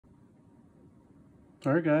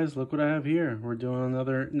All right, guys, look what I have here. We're doing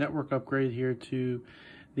another network upgrade here to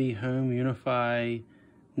the home UniFi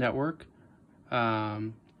network. We're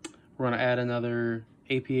going to add another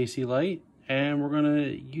AP-AC-Lite, and we're going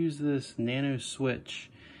to use this nano switch.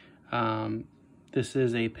 This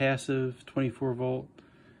is a passive 24 volt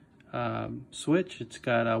switch. It's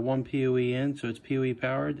got one PoE in, so it's PoE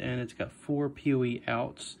powered, and it's got 4 PoE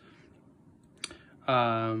outs.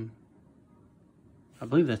 I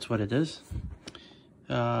believe that's what it is.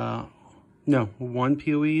 No, 1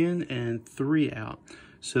 PoE in and 3 out.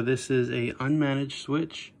 So this is a unmanaged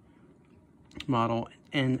switch, model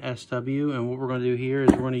NSW, and what we're going to do here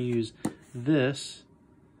is we're going to use this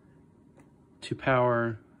to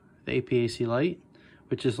power the AP-AC-Lite,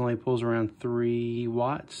 which just only pulls around 3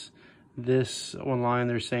 watts. This online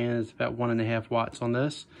they're saying it's about 1.5 watts on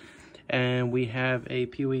this, and we have a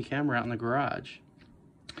PoE camera out in the garage.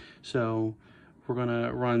 So we're going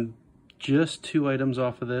to run just 2 items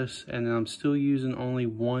off of this, and I'm still using only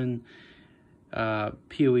one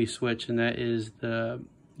PoE switch, and that is the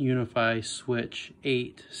UniFi switch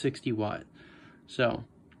 8 60 watt. So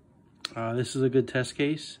this is a good test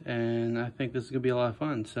case, and I think this is gonna be a lot of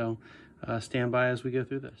fun. So stand by as we go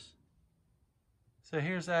through this. So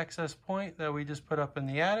here's the access point that we just put up in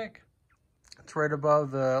the attic. It's right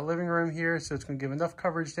above the living room here, so it's gonna give enough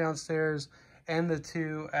coverage downstairs, and the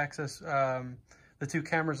 2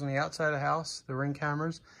 cameras on the outside of the house, the Ring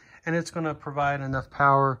cameras, and it's going to provide enough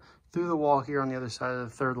power through the wall here on the other side of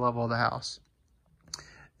the 3rd level of the house.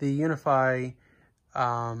 The UniFi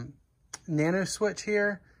nano switch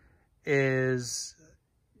here is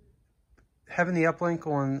having the uplink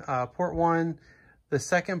on port 1. The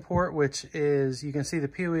second port, which is, you can see the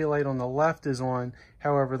PoE light on the left is on,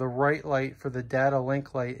 however the right light for the data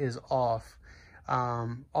link light is off.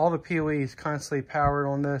 All the PoE is constantly powered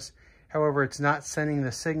on this. However, it's not sending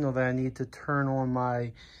the signal that I need to turn on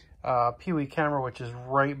my PoE camera, which is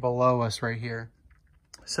right below us right here.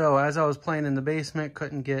 So as I was playing in the basement,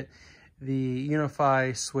 couldn't get the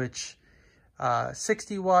UniFi switch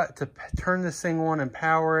 60 watt to turn this thing on and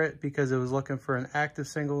power it because it was looking for an active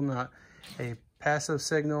signal, not a passive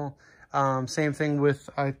signal. Same thing with,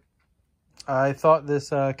 I thought this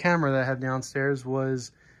camera that I have downstairs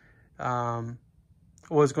was going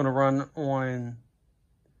to run on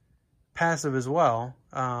passive as well,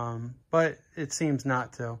 but it seems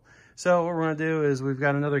not to. So what we're going to do is we've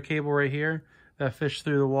got another cable right here that fished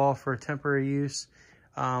through the wall for temporary use.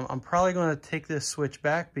 I'm probably going to take this switch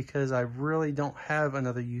back because I really don't have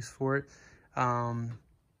another use for it.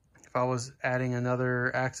 If I was adding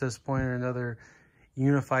another access point or another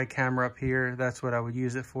UniFi camera up here, that's what I would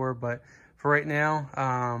use it for. But for right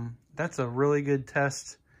now, that's a really good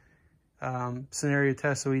test, scenario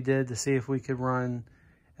test that we did to see if we could run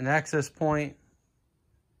an access point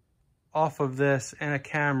off of this and a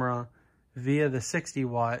camera via the 60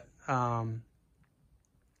 watt PoE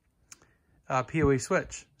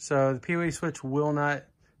switch. So the PoE switch will not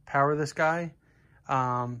power this guy.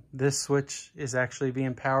 This switch is actually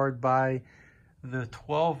being powered by the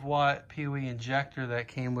 12 watt PoE injector that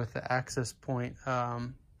came with the access point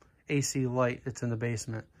AC light that's in the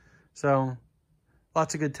basement. So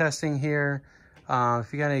lots of good testing here.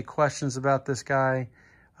 If you got any questions about this guy,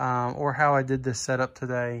 or how I did this setup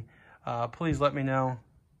today, please let me know.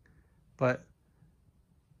 But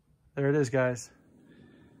there it is, guys.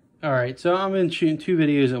 All right, so I'm in shooting 2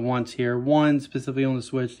 videos at once here. One specifically on the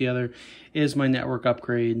switch, the other is my network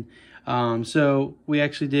upgrade. So we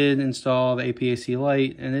actually did install the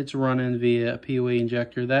AP-AC-Lite, and it's running via a PoE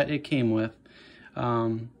injector that it came with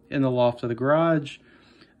in the loft of the garage.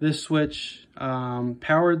 This switch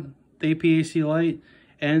powered the AP-AC-Lite,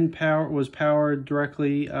 and was powered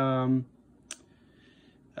directly, could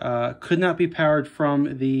not be powered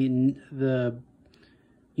from the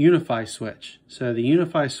UniFi switch. So the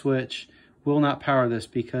UniFi switch will not power this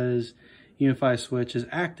because UniFi switch is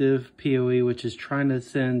active PoE, which is trying to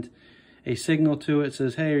send a signal to it,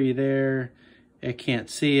 says, hey, are you there? It can't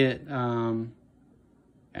see it, and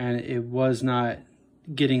it was not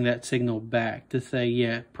getting that signal back to say,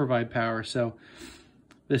 yeah, provide power. So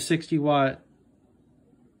the 60 watt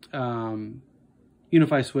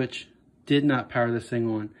UniFi switch did not power this thing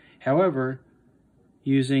on. However,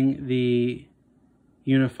 using the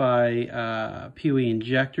UniFi PoE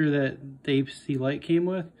injector that the AC-Lite came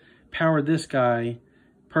with, powered this guy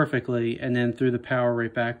perfectly, and then threw the power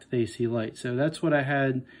right back to the AC-Lite. So that's what I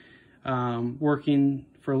had working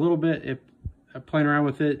for a little bit, playing around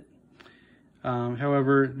with it.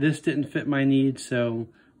 However, this didn't fit my needs, so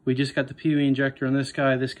we just got the PoE injector on this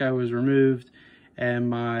guy. This guy was removed, and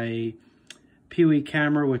my PoE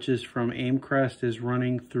camera, which is from Aimcrest, is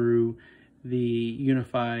running through the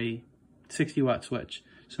UniFi 60 watt switch.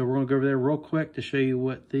 So we're gonna go over there real quick to show you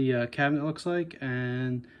what the cabinet looks like,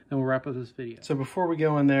 and then we'll wrap up this video. So before we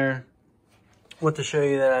go in there, I want to show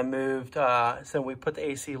you that I moved, so we put the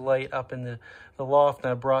AC-Lite up in the loft,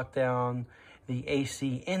 and I brought down the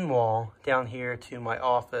AC in wall down here to my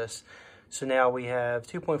office. So now we have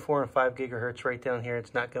 2.4 and 5 gigahertz right down here.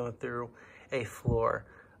 It's not going through a floor.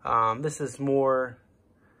 This is more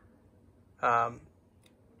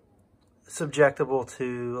subjectable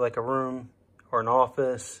to like a room or an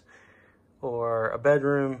office or a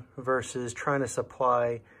bedroom versus trying to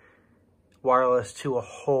supply wireless to a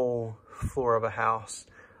whole floor of a house.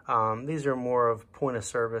 These are more of point of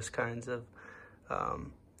service kinds of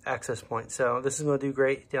access points. So this is going to do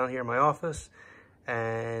great down here in my office,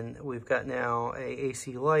 and we've got now a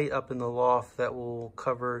AC-Lite up in the loft that will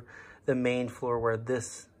cover the main floor where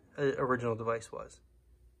this original device was.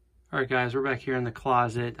 All right, guys, we're back here in the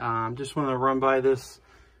closet. Just want to run by this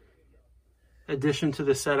addition to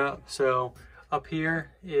the setup. So up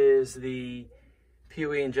here is the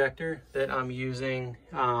PoE injector that I'm using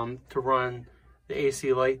to run the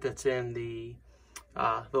AC-Lite that's in the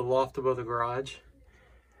loft above the garage.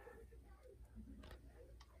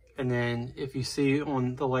 And then if you see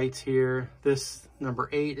on the lights here, this number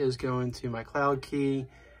 8 is going to my cloud key.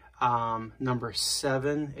 Number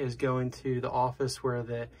 7 is going to the office where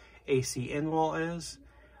the AC in wall is.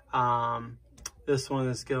 This one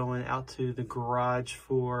is going out to the garage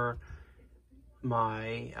for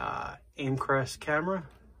my Aimcrest camera.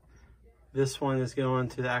 This one is going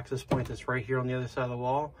to the access point that's right here on the other side of the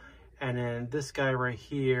wall. And then this guy right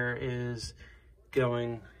here is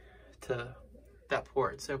going to that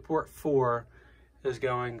port. So port 4 is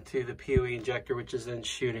going to the PoE injector, which is then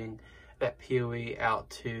shooting that PoE out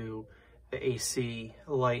to the AC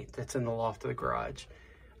light that's in the loft of the garage.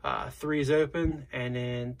 3 is open, and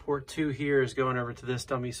then port 2 here is going over to this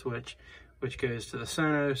dummy switch, which goes to the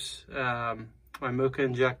Sonos, my Mocha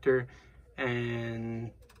injector,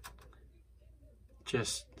 and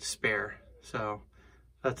just spare. So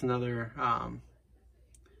that's another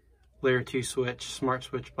layer 2 switch, smart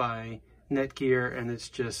switch by Netgear, and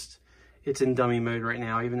it's in dummy mode right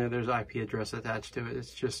now, even though there's IP address attached to it.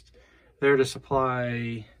 It's just there to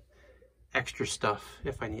supply extra stuff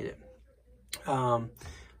if I need it.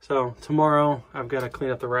 So tomorrow I've got to clean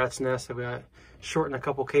up the rat's nest. I've got to shorten a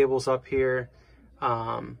couple cables up here.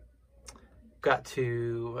 Got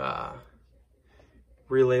to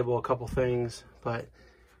relabel a couple things, but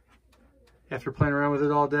after playing around with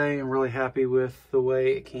it all day, I'm really happy with the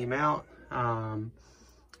way it came out.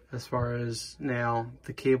 As far as now,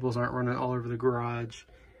 the cables aren't running all over the garage,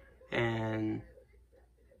 and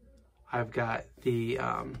I've got the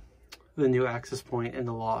new access point in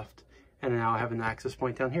the loft, and now I have an access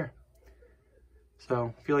point down here.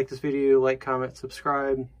 So if you like this video, like, comment,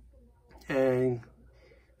 subscribe, and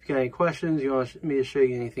if you got any questions, you want me to show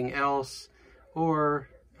you anything else, or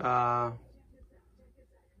you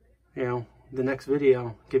know, the next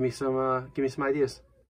video, give me some ideas.